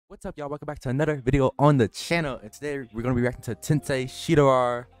What's up, y'all? Welcome back to another video on the channel, and today we're going to be reacting to Tensei,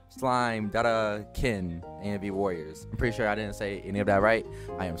 Shitara, Slime, Datta, Kin, AMV Warriors. I'm pretty sure I didn't say any of that right.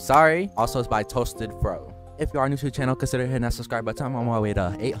 I am sorry. Also, it's by Toasted Fro. If you are new to the channel, consider hitting that subscribe button. I'm on my way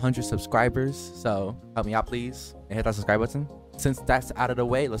to 800 subscribers, so help me out, please, and hit that subscribe button. Since that's out of the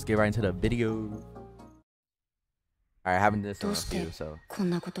way, let's get right into the video. Alright, I haven't done this in a few, so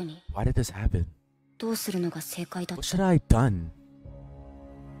why did this happen? What should I have done?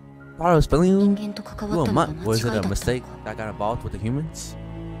 Thought I was feeling you a month. Was it a mistake that got involved with the humans?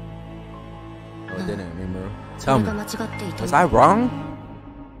 Oh, it didn't, Rimuru. Tell me, was I wrong?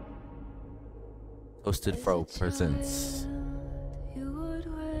 Toasted Fro presents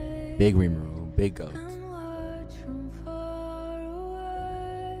Big Rimuru, Big Goat.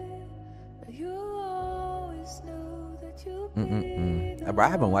 Bro, I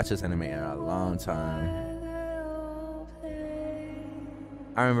haven't watched this anime in a long time.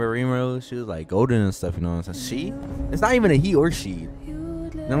 I remember Rimuru, she was like golden and stuff, you know what I'm saying? She? It's not even a he or she. You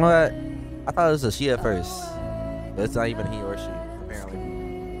know what? I thought it was a she at first. But it's not even he or she, apparently.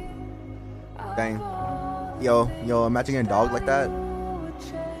 Dang. Yo, imagine getting a dog like that.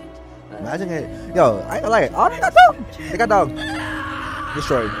 Imagine it. Yo, I ain't gonna lie. Oh, they got dog! They got dog.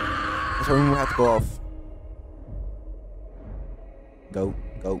 Destroyed. That's why Rimuru have to go off. Go.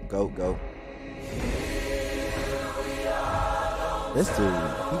 This dude,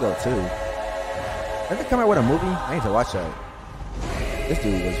 he go too. Did they come out with a movie? I need to watch that. This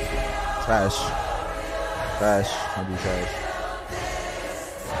dude was trash. Maybe trash.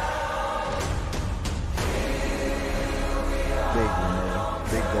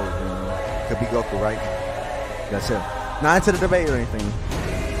 Big goat, man. Could be Goku, right? That's him. Not into the debate or anything.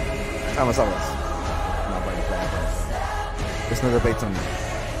 Thomas. Not playing bad. There's no debates on that.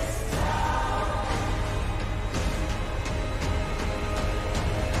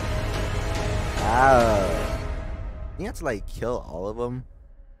 You have to like kill all of them,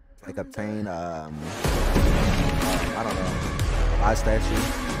 like obtain I don't know, a statue.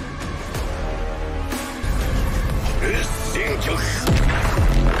 Oh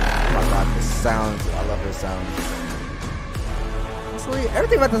my god, this sounds, I love this sound. Honestly,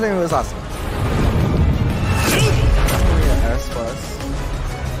 everything about this game was awesome. Definitely an S plus.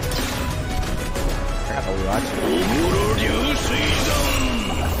 I got to rewatch it.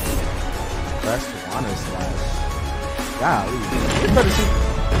 Best Wanna slash. Golly. It's better to see.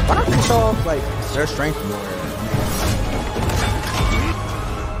 Why don't they show off like their strength more?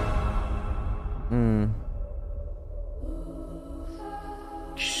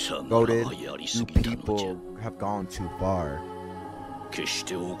 Goated. You people have gone too far. You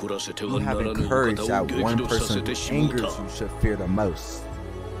have encouraged that one person who angers you should fear the most.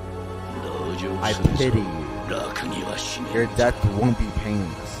 I pity you. Your death won't be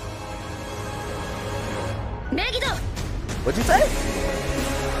painless. What'd you say?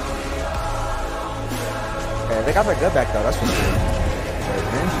 Yeah, they got their good back though, that's for sure.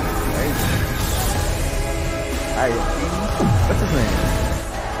 Alright, what's his name?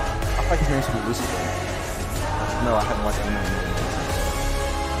 I feel like his name should be Lucifer. No, I haven't watched any of them.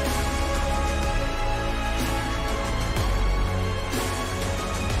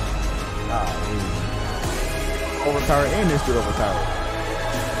 Overpowered, and this dude overpowered.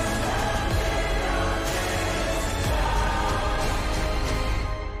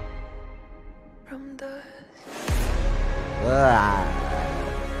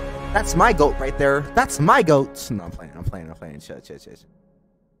 That's my goat right there. That's my goat. No, I'm playing. Chill.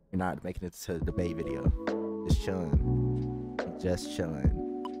 You're not making it to the debate video. Just chilling.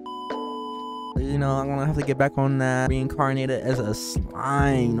 You know, I'm gonna have to get back on that. Reincarnated as a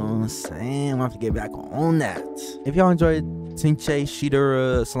slime, you know what I'm saying? I'm gonna have to get back on that. If y'all enjoyed Tensei,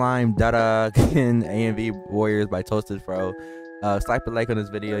 Shitara, Slime, Datta, and AMV Warriors by Toasted Fro, slap a like on this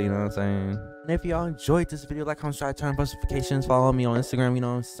video, you know what I'm saying? And if y'all enjoyed this video, like, comment, subscribe, turn post notifications, follow me on Instagram, you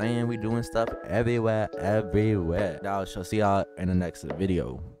know what I'm saying? We doing stuff everywhere. I shall see y'all in the next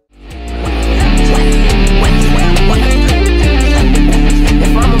video.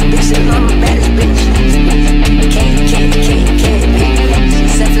 If I'm a bitch, then I'm a baddest bitch. Can't be.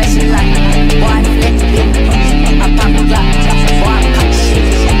 Set flashing light, boy, I flex, bitch.